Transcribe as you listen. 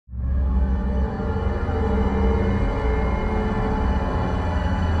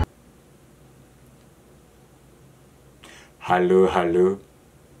할루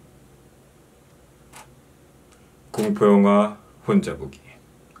공포영화 혼자보기.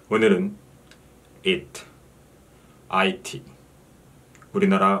 오늘은 IT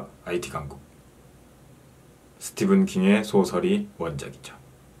우리나라 IT 강국 스티븐 킹의 소설이 원작이죠.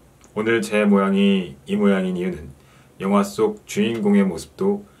 오늘 제 모양이 이 모양인 이유는 영화 속 주인공의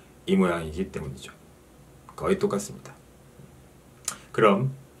모습도 이 모양이기 때문이죠. 거의 똑같습니다.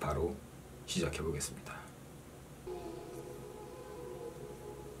 그럼 바로 시작해 보겠습니다.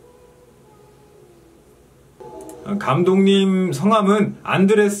 감독님 성함은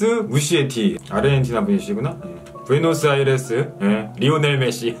안드레스 무시에티. 아르헨티나 분이시구나. 부에노스아이레스. 리오넬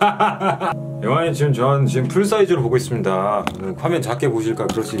메시. 영화는 지금 풀사이즈로 보고 있습니다. 화면 작게 보실까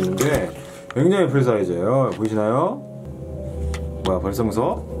그럴 수 있는데 굉장히 풀사이즈예요. 보이시나요? 뭐야, 벌써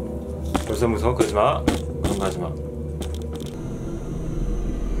무서워? 벌써 무서워? 그러지마. 그런 거 하지마.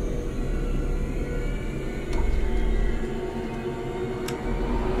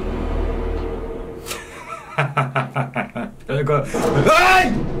 별거.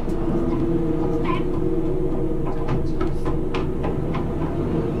 아이!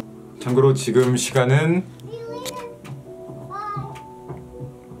 참고로 지금 시간은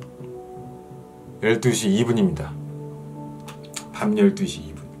 12시 2분입니다. 밤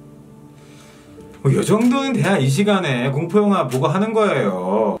 12시 2분. 이 정도는 돼야 이 시간에 공포영화 보고 하는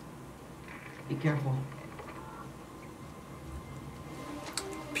거예요. Be careful.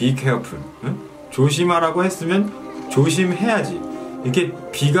 Be careful. 응? 조심하라고 했으면 조심해야지. 이렇게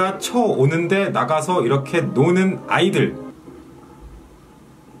비가 쳐오는데 나가서 이렇게 노는 아이들.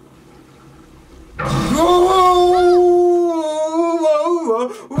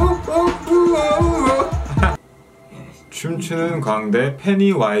 춤추는 광대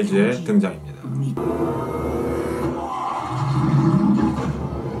페니와이즈의 등장입니다.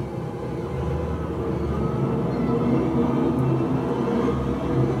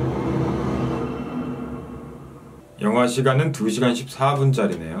 영화 시간은 2시간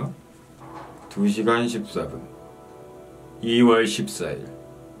 14분짜리네요. 2시간 14분. 2월 14일.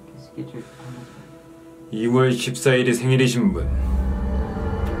 2월 14일이 생일이신 분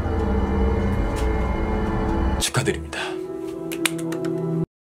축하드립니다.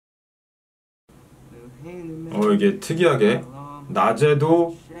 이게 특이하게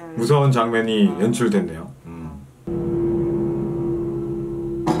낮에도 무서운 장면이 연출됐네요.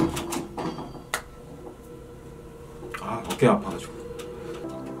 어깨 아파가지고.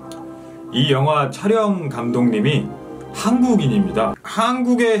 이 영화 촬영 감독님이 한국인입니다.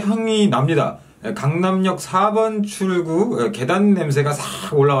 한국의 향이 납니다. 강남역 4번 출구 계단 냄새가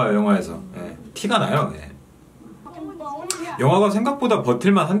싹 올라와요. 영화에서 티가 나요. 영화가 생각보다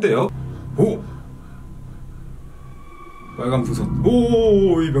버틸만 한데요. 오! 빨간 풍선.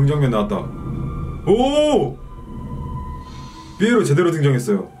 오! 이 명장면 나왔다. 오! 삐에로 제대로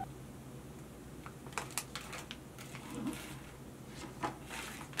등장했어요.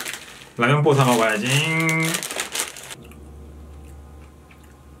 라면 뽀사 먹어야지.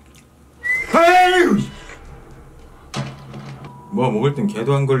 에휴! 뭐 먹을 땐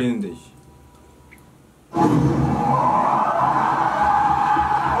개도 안 걸리는데.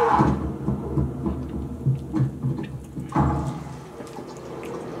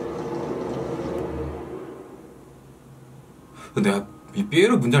 내가 이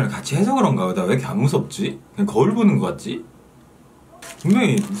삐에로 문장을 같이 해서 그런가? 나 왜 이렇게 안 무섭지? 그냥 거울 보는 거 같지?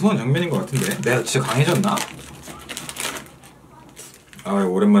 분명히 무서운 장면인 것 같은데? 내가 진짜 강해졌나? 아,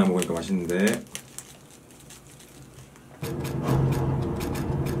 오랜만에 먹으니까 맛있는데.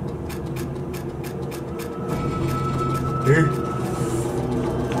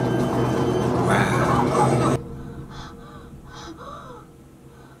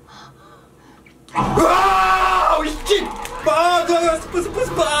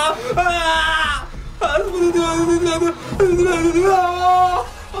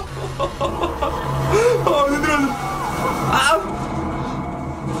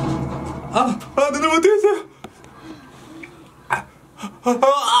 눈을 못 뜨겠어요.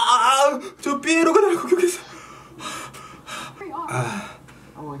 저 삐에로가 날 공격했어.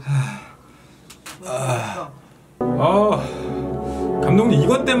 감독님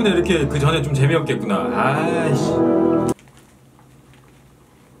이것 때문에 이렇게 그 전에 좀 재미없겠구나. 아이씨.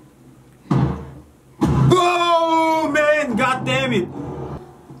 Oh man, god damn it.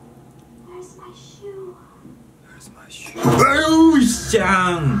 Where's my shoe? Where's my shoe? 아유,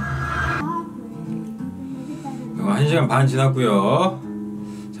 짱. 1시간 반 지났고요.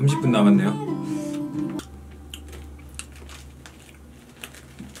 30분 남았네요.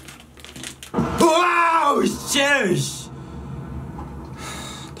 와우, 씨.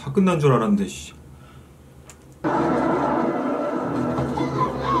 다 끝난 줄 알았는데, 씨.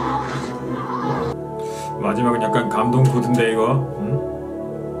 마지막은 약간 감동 코드인데 이거.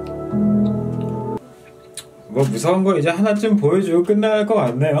 뭐 무서운 거 이제 하나쯤 보여주고 끝날 것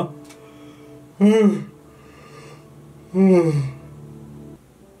같네요.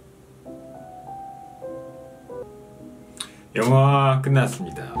 영화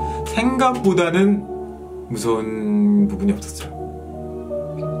끝났습니다. 생각보다는 무서운 부분이 없었어요.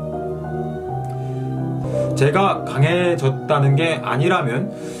 제가 강해졌다는 게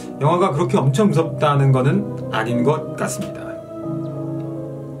아니라면 영화가 그렇게 엄청 무섭다는 거는 아닌 것 같습니다.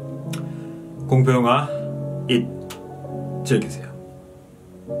 공포영화 잇 즐기세요.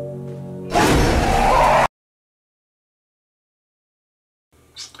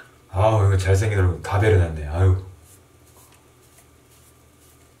 아우 이거 잘생긴 얼굴 다 베려놨네.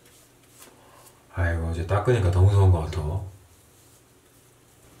 아이고 이제 닦으니까 더 무서운 것 같아.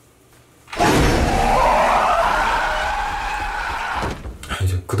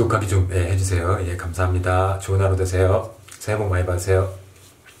 이제 구독하기 좀 해주세요. 예, 감사합니다. 좋은 하루 되세요. 새해 복 많이 받으세요.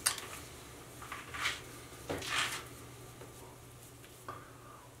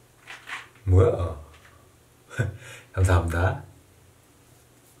 뭐야? 감사합니다.